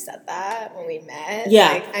believe you said that when we met.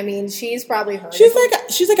 Yeah. Like, I mean, she's probably heard She's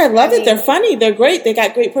it. like, I love I it. mean- They're funny. They're great. They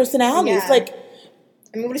got great personalities. Yeah. Like,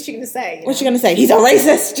 I mean, what is she going to say? what's she gonna say? He's a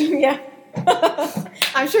racist. Yeah.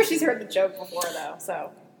 I'm sure she's heard the joke before, though,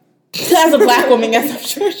 so. As a black woman, yes, I'm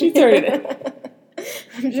sure she's heard it.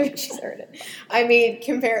 I'm sure she's heard it. I mean,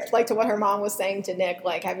 compare like to what her mom was saying to Nick,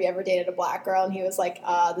 like, have you ever dated a black girl? And he was like,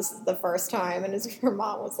 this is the first time. And her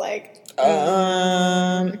mom was like,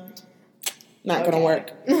 Not gonna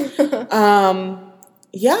work. okay.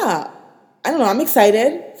 Yeah. I don't know. I'm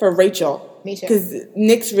excited for Rachel. Me too. Because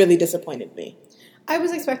Nick's really disappointed me. I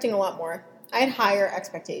was expecting a lot more. I had higher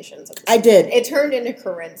expectations. Of this I did. It turned into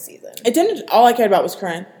Corinne's season. It didn't. All I cared about was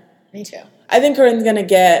Corinne. Me too. I think Corinne's gonna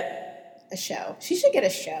get. A show. She should get a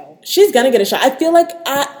show. She's gonna get a shot. I feel like,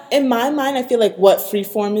 in my mind, I feel like what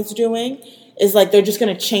Freeform is doing is like they're just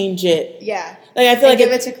gonna change it. Yeah. Like I feel like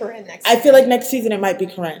give it to Corinne next I feel like next season it might be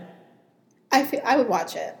Corinne. I would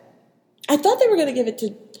watch it. I thought they were gonna give it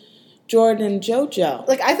to Jordan and JoJo.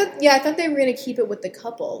 Like I thought they were gonna keep it with the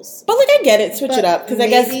couples. But like I get it, switch But it up because I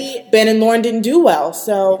maybe- guess Ben and Lauren didn't do well.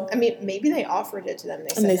 So I mean, maybe they offered it to them.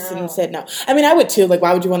 and they said no. I mean, I would too. Like,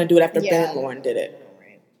 why would you want to do it after Ben Yeah. and Lauren did it?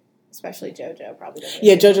 Right. Especially JoJo probably doesn't.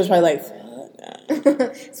 Yeah, JoJo's probably like, fuck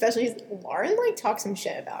that. Especially Lauren like talked some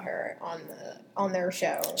shit about her on their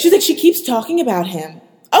show. She's like, she keeps talking about him.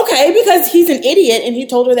 Okay, because he's an idiot and he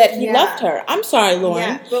told her that he Yeah. loved her. I'm sorry, Lauren.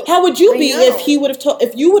 Yeah, but How would you I be know. if he would have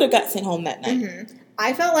if you would have got sent home that night?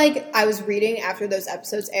 I felt like I was reading after those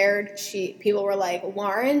episodes aired. People were like,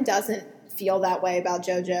 Lauren doesn't feel that way about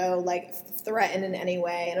JoJo, like threatened in any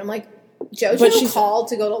way, and I'm like, But JoJo she's- called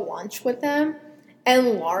to go to lunch with them,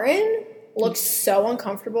 and Lauren looked so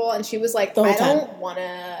uncomfortable, and she was like, The whole I time. don't want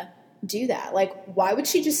to do that. Like, why would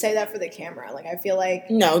she just say that for the camera? Like, I feel like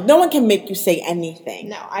No one can make you say anything.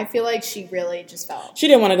 no, I feel like she really just felt. She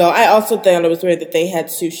didn't want to go. I also thought it was weird that they had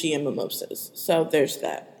sushi and mimosas. So there's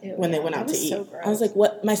that. Ew, when they yeah, went that out to was eat. so gross. I was like,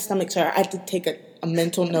 what? My stomach's hurt. I had to take a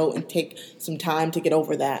mental note and take some time to get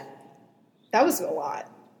over that. That was a lot.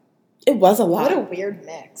 It was a lot. What a weird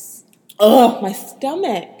mix. Ugh, my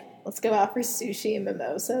stomach. Let's go out for sushi and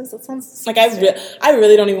mimosas. That sounds Like, I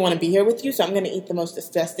really don't even want to be here with you, so I'm going to eat the most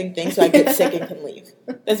disgusting thing so I get sick and can leave.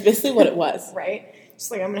 That's basically what it was. right.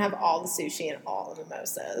 Just like I'm gonna have all the sushi and all the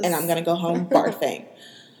mimosas, And I'm going to go home barfing.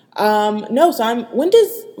 No, so when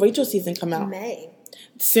does Rachel's season come out? May.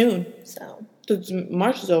 Soon. So 'Cause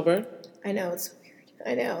March is over. I know it's weird.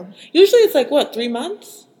 I know. Usually it's like, what, 3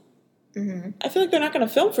 months? Mm-hmm. I feel like they're not going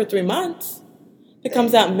to film for 3 months. It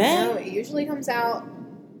comes out in May. No, it usually comes out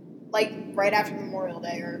like right after Memorial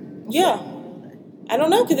Day or before Yeah. Memorial Day. I don't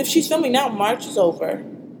know, because if she's filming now, March is over.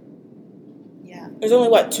 Yeah, There's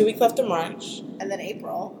only, 2 weeks left of March? and then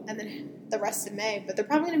April, and then the rest of May. But they're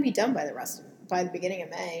probably gonna be done by the beginning of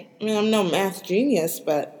May. I mean, I'm no math genius,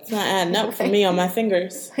 but it's not adding up for me on my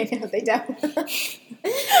fingers. I know they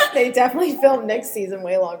definitely filmed next season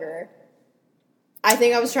way longer. I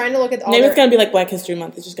think I was trying to look at all Maybe their, it's going to be like Black History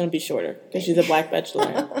Month. It's just going to be shorter because she's a black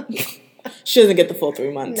bachelor. She doesn't get the full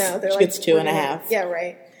 3 months. No, they're she like gets 2.5. Yeah,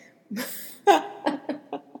 right. Oh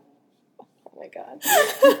my god.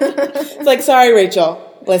 It's like, sorry, Rachel.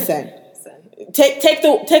 Listen,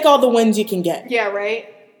 take all the wins you can get. Yeah,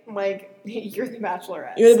 right. Like you're the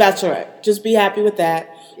Bachelorette. You're the Bachelorette. Just be happy with that.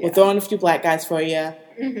 Yeah. We'll throw in a few black guys for you.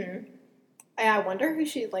 Mm-hmm. I wonder who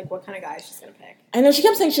what kind of guy she's gonna pick. I know she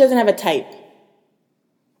kept saying she doesn't have a type.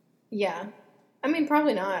 Yeah, I mean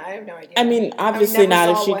probably not. I have no idea. I mean, obviously never not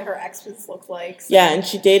if saw she. what her exes look like. So Yeah, and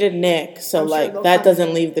she dated Nick, so I'm sure like they'll that come-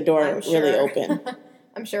 doesn't leave the door I'm really sure. open.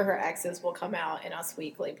 I'm sure her exes will come out in Us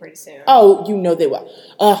Weekly pretty soon. Oh, you know they will.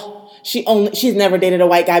 She's never dated a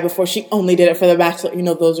white guy before. She only did it for The Bachelor. You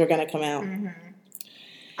know those are gonna come out. Mm-hmm.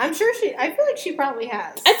 I'm sure I feel like she probably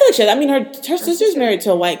has. I feel like she. I mean, her sister's sister- married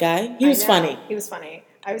to a white guy. He was I know. funny, He was funny.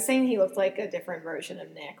 I was saying he looked like a different version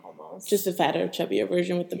of Nick almost. just a fatter, chubbier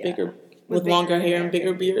version with the Yeah. bigger, With with longer bigger hair hair. and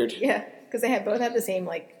bigger beard. Yeah, because they both have the same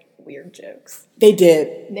like weird jokes. They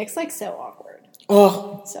did. Nick's like so awkward.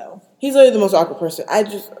 Oh, So he's literally the most awkward person.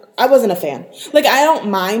 I wasn't a fan. Like, I don't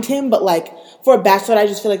mind him, but like for a Bachelor, I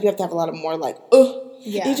just feel like you have to have a lot of more like,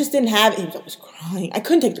 Yeah. He just didn't have. He was always crying. I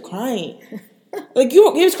couldn't take the crying. Like he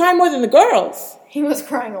was crying more than the girls. he was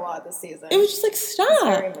crying a lot this season. It was just like,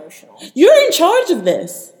 Very stop. emotional. You're in charge of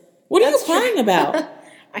this. What are That's you crying true. about?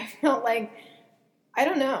 I felt like I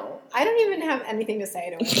don't know. I don't even have anything to say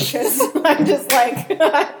to it because I'm just like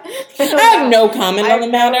I have no comment on the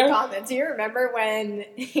matter. No comment. Do you remember when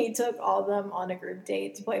he took all of them on a group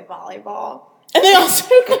date to play volleyball? And they all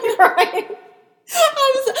started crying.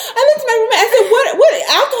 I looked at my roommate. I said, "What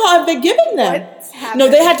alcohol have they given them?" What's happened? No,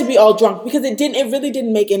 they had to be all drunk because it really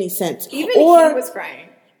didn't make any sense. Even he was crying.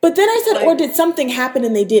 But then I said, Like, or did something happen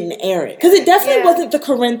and they didn't air it? Because it definitely wasn't the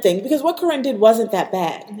Corinne thing. Because what Corinne did wasn't that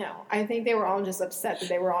bad. No, I think they were all just upset that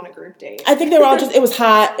they were on a group date. I think they were all just. It was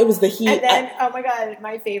hot. It was the heat. And then, oh my god,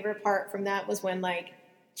 my favorite part from that was when like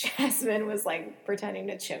Jasmine was like pretending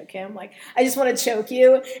to choke him. Like, I just want to choke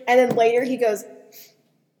you. And then later he goes,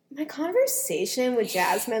 my conversation with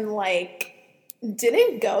Jasmine like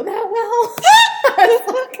didn't go that well.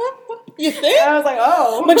 You think? I was like,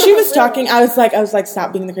 oh. When she was talking, I was like,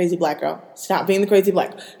 stop being the crazy black girl. Stop being the crazy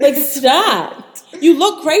black girl. Like, stop. You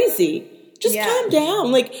look crazy. Just calm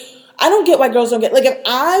down. Like, I don't get why girls don't get, like, if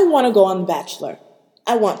I want to go on The Bachelor,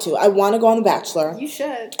 I want to go on The Bachelor. You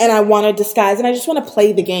should. And I want to disguise, and I just want to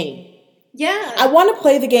play the game. Yeah. I want to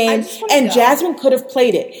play the game, and Jasmine could have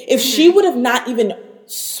played it. If she would have not even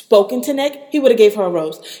spoken to Nick, he would have gave her a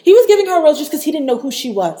rose. He was giving her a rose just because he didn't know who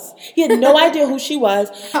she was. He had no idea who she was.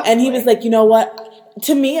 And he was like, you know what?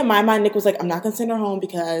 To me, in my mind, Nick was like, I'm not going to send her home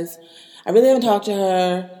because I really haven't talked to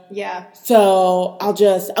her. Yeah. So I'll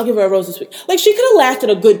give her a rose this week. Like, she could have lasted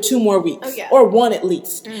a good 2 more weeks. Oh, yeah. Or 1 at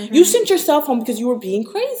least. Mm-hmm. You sent yourself home because you were being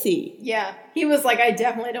crazy. Yeah. He was like, I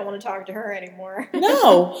definitely don't want to talk to her anymore.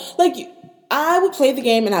 No. Like, I would play the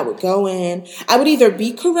game and I would go in. I would either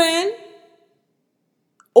be Corinne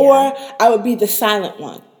or I would be the silent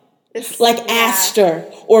one. Like Aster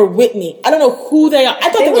or Whitney. I don't know who they are. I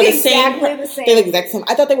thought they were the same. They look exactly the same.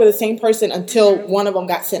 I thought they were the same person until one of them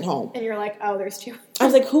got sent home. And you're like, oh, there's 2. I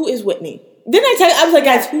was like, who is Whitney? Didn't I tell you? I was like,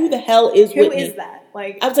 guys, who the hell is Whitney? Who is that?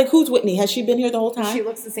 Like, I was like, who's Whitney? Has she been here the whole time? She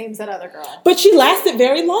looks the same as that other girl. But she lasted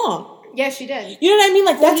very long. Yeah, she did. You know what I mean?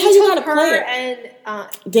 Like, that's how you gotta play it. And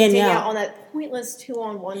Danielle on that pointless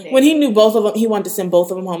 2-on-1 date. When he knew both of them, he wanted to send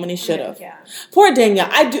both of them home, and he should have. Yeah. Poor Danielle.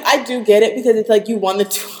 I do get it because it's like you won the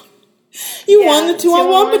 2. You won the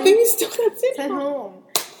 2-on-1, but then you still got sent home.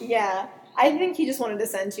 Yeah. I think he just wanted to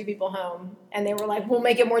send 2 people home, and they were like, "We'll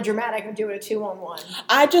make it more dramatic and do it a 2-on-1."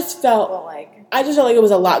 I just felt like it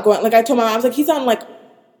was a lot going. Like I told my mom, I was like,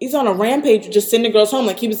 he's on a rampage of just sending girls home.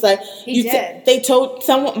 Like he was like, he did. They told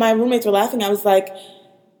someone. My roommates were laughing. I was like,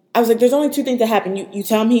 there's only 2 things that happen. You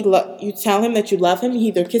tell him you tell him that you love him. He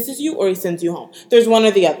either kisses you or he sends you home. There's one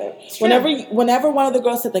or the other. True. Whenever one of the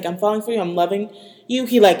girls said like, I'm falling for you, I'm loving you,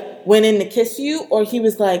 he like went in to kiss you, or he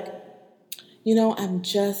was like, you know, I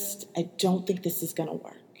don't think this is gonna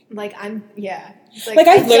work. Like It's like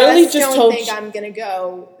I literally just don't told. think I'm gonna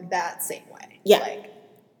go that same way. Yeah.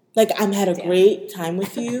 Like I've had a great time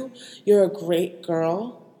with you. You're a great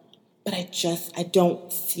girl, but I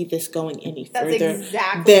don't see this going any further. That's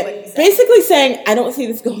exactly what he said. Basically saying, I don't see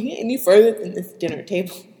this going any further than this dinner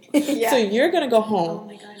table. Yeah. So you're gonna go home. Oh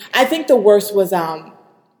my God. I think the worst was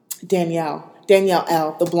Danielle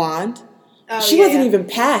L, the blonde. Oh, she wasn't even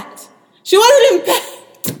packed. She wasn't even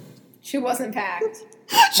packed. She wasn't packed.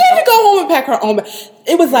 She had to go home and pack her own bag.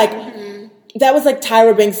 It was like, that was like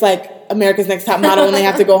Tyra Banks, like America's Next Top Model, and they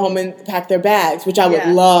have to go home and pack their bags, which I would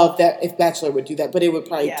love that if Bachelor would do that, but it would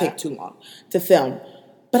probably take too long to film.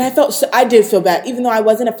 But I did feel bad, even though I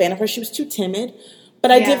wasn't a fan of her. She was too timid. But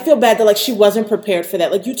I did feel bad that like she wasn't prepared for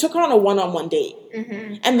that. Like you took her on a 1-on-1 date,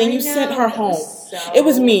 and then you sent her home. It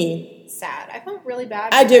was mean. Sad. I felt really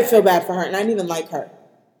bad. I did feel bad for her, and I didn't even like her.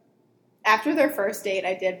 After their first date,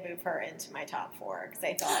 I did move her into my top 4 because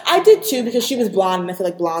I thought I did too because she was blonde, and I feel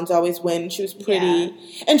like blondes always win. She was pretty,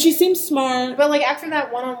 and she seemed smart. But like after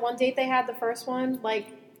that 1-on-1 date they had, the first one, like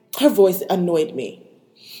her voice annoyed me.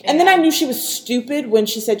 And then I knew she was stupid when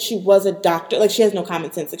she said she was a doctor. Like, she has no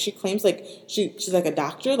common sense. Like, she claims, like, she's like a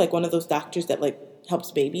doctor, like one of those doctors that, like,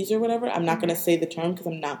 helps babies or whatever. I'm not going to say the term because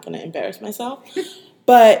I'm not going to embarrass myself.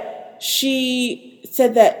 But she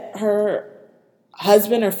said that her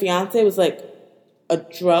husband or fiance was, like, a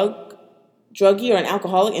druggie or an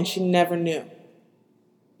alcoholic, and she never knew.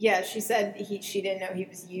 Yeah, she said she didn't know he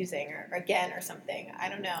was using her again or something. I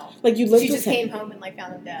don't know. Like, you lived with him. She just came home and, like,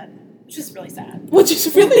 found him dead. Which is really sad. Which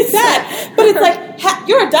is really sad. But it's like,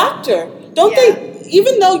 you're a doctor. Don't they,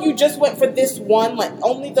 even though you just went for this one, like,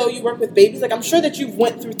 only though you work with babies, like, I'm sure that you've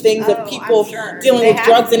went through things of people dealing with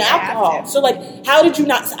drugs and alcohol. So, like, how did you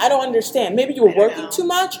not, I don't understand. Maybe you were working too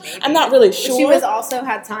much. I'm not really sure. But she also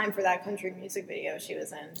had time for that country music video she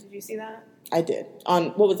was in. Did you see that? I did. On,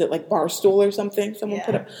 what was it, like Barstool or something? Someone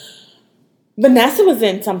put up. Vanessa was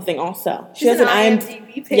in something also. She has an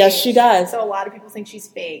IMDb page. Yes, she does. So a lot of people think she's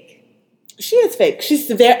fake. She is fake. She's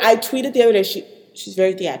there. I tweeted the other day. She's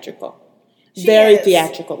very theatrical. She Very is.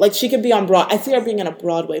 theatrical. Like, she could be on Broadway. I see her being in a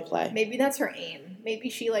Broadway play. Maybe that's her aim. Maybe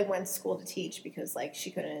she like went to school to teach because like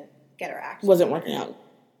she couldn't get her act. Wasn't working out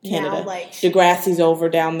in Canada. Now, like, Degrassi's over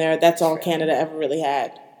down there. That's all Canada ever really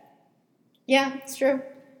had. Yeah, it's true.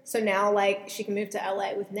 So now like she can move to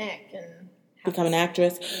LA with Nick and Become an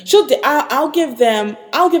actress. I'll give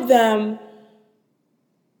them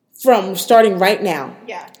from starting right now.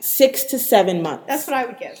 Yeah. 6 to 7 months. That's what I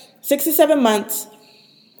would give. 6 to 7 months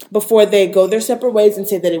before they go their separate ways and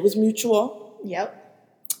say that it was mutual. Yep.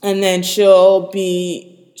 And then she'll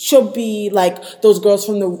be like those girls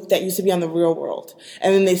that used to be on The Real World.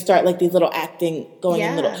 And then they start like these little acting going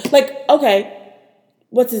in little. Like, okay,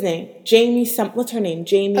 what's his name? What's her name?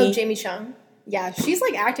 Jamie. Oh, Jamie Chung. Yeah, she's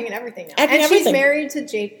like acting in everything now. Acting and everything. She's married to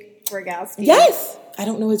Jake Rogowski. Yes. I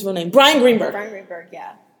don't know his real name. Brian Greenberg. Brian Greenberg,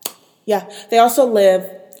 yeah. Yeah. They also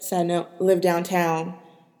live downtown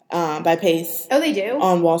by Pace. Oh, they do?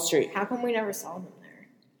 On Wall Street. How come we never saw them there?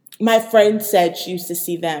 My friend said she used to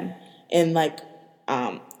see them in like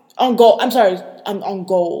on Gold. I'm sorry, on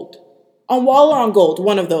Gold. On Wall or on Gold,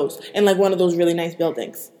 one of those. In like one of those really nice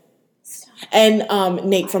buildings. And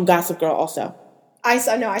Nate from Gossip Girl also. I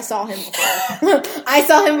saw him before. I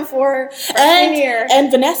saw him before freshman year.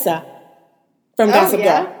 And Vanessa from Gossip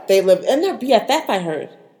yeah? Girl. They live in their BFF, I heard.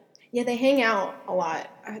 Yeah, they hang out a lot.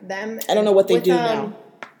 Them. I don't know what they do now.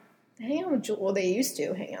 They hang out with they used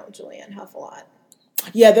to hang out with Julianne Hough a lot.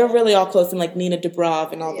 Yeah, they're really all close, and like Nina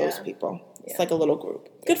Dobrev and all those people. It's like a little group.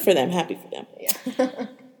 Good for them. Happy for them. Yeah.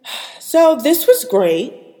 So this was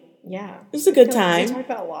great. Yeah. It was a good time. We talked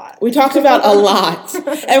about a lot. We talked about a lot.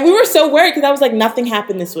 And we were so worried because I was like, nothing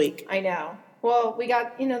happened this week. I know. Well, we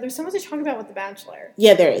got, there's so much to talk about with The Bachelor.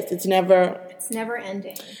 Yeah, there is. It's never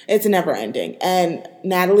ending. It's never ending. And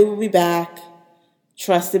Natalie will be back,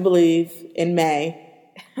 trust and believe, in May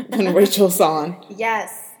when Rachel's on.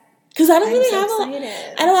 Yes. Because I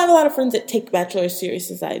don't have a lot of friends that take Bachelor as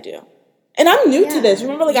serious as I do. And I'm new to this.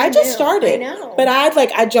 Remember, like, I just started. I know. But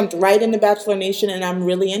I jumped right into Bachelor Nation, and I'm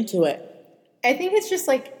really into it. I think it's just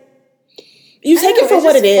like... You take it for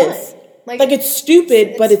what it is. Like it's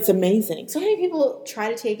stupid, but it's amazing. So many people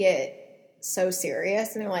try to take it so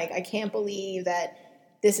serious, and they're like, I can't believe that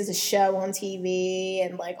this is a show on TV,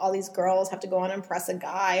 and like all these girls have to go on and impress a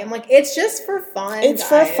guy. I'm like, it's just for fun. It's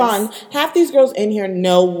for fun. Half these girls in here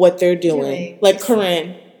know what they're doing. Like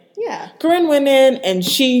Corinne. Yeah. Corinne went in and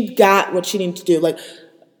she got what she needed to do. Like,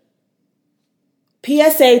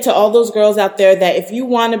 PSA to all those girls out there that if you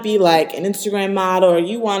want to be like an Instagram model or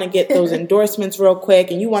you want to get those endorsements real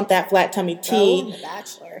quick and you want that flat tummy tea, The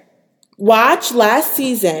Bachelor. Watch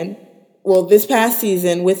this past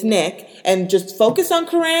season with Nick and just focus on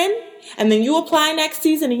Corinne, and then you apply next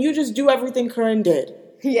season and you just do everything Corinne did.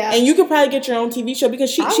 Yeah. And you could probably get your own TV show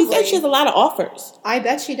because she said she has a lot of offers. I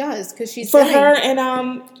bet she does because she's for her and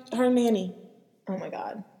her nanny. Oh my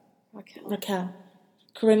God. Raquel.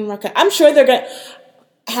 Corinne and Raquel. I'm sure they're going to...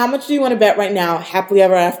 How much do you want to bet right now? Happily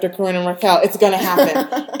ever after Corinne and Raquel. It's going to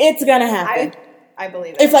happen. It's going to happen. I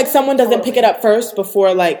believe it. If like someone doesn't pick it up first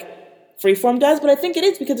before like Freeform does, but I think it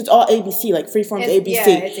is because it's all ABC. Like Freeform's ABC. Yeah,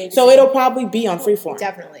 it's ABC. So it'll probably be on Freeform.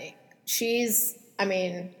 Definitely. She's a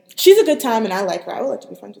good time and I like her. I would like to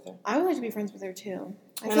be friends with her. I would like to be friends with her too.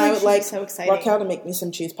 I would like so exciting. Raquel to make me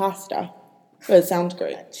some cheese pasta. It sounds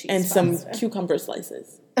great. And some cucumber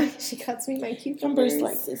slices. She cuts me my cucumber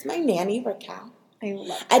slices. My nanny, Raquel. I love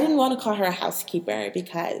that. I didn't want to call her a housekeeper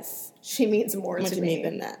because she means more to me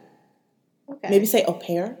than that. Okay. Maybe say au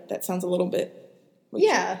pair. That sounds a little bit.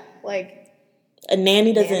 Yeah, like a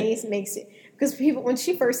nanny doesn't. Nanny makes it because people when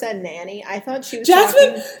she first said nanny, I thought she was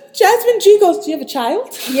Jasmine G goes, "Do you have a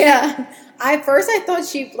child?" Yeah. I thought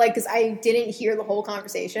she because I didn't hear the whole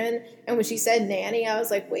conversation, and when she said nanny, I was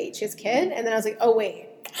like, "Wait, she has a kid?" And then I was like, "Oh wait,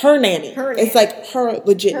 her nanny." It's like her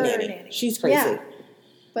legit nanny. She's crazy. Yeah.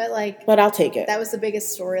 But I'll take it. That was the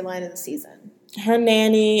biggest storyline of the season. Her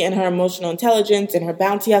nanny and her emotional intelligence and her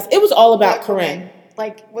bounty house. It was all about Corinne.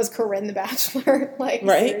 Like, was Corinne the Bachelor? Like,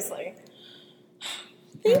 right? Seriously.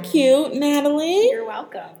 Thank you, Natalie. You're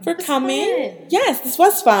welcome. For coming. Fun. Yes, this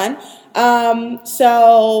was fun.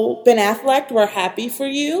 So, Ben Affleck, we're happy for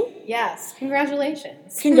you. Yes.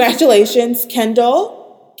 Congratulations. Congratulations.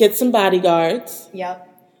 Kendall, get some bodyguards. Yep.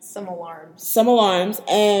 Some alarms.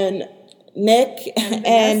 And Nick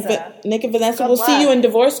and Vanessa will see you in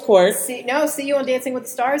divorce court. See you on Dancing with the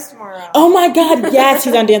Stars tomorrow. Oh my God, yes,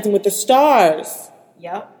 he's on Dancing with the Stars.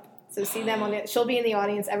 Yep. So see them on it. She'll be in the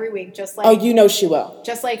audience every week, just like. Oh, you know she will.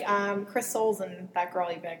 Just like Chris Soules and that girl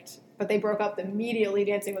he picked, but they broke up immediately.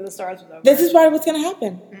 Dancing with the Stars was over. This is probably what's going to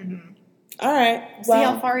happen. Mm-hmm. All right. See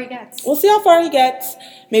how far he gets. We'll see how far he gets.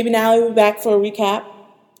 Maybe now he'll be back for a recap.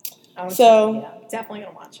 Definitely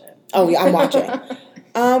gonna watch it. Oh yeah, I'm watching.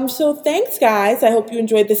 So thanks, guys. I hope you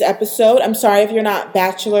enjoyed this episode. I'm sorry if you're not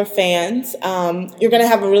Bachelor fans. You're gonna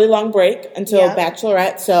have a really long break until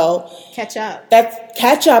Bachelorette, so catch up.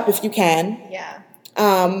 Catch up if you can. Yeah.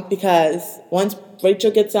 Because once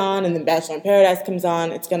Rachel gets on and then Bachelor in Paradise comes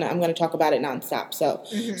on, I'm gonna talk about it nonstop. So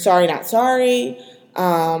sorry, not sorry.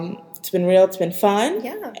 It's been real. It's been fun.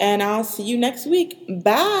 Yeah. And I'll see you next week.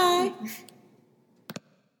 Bye.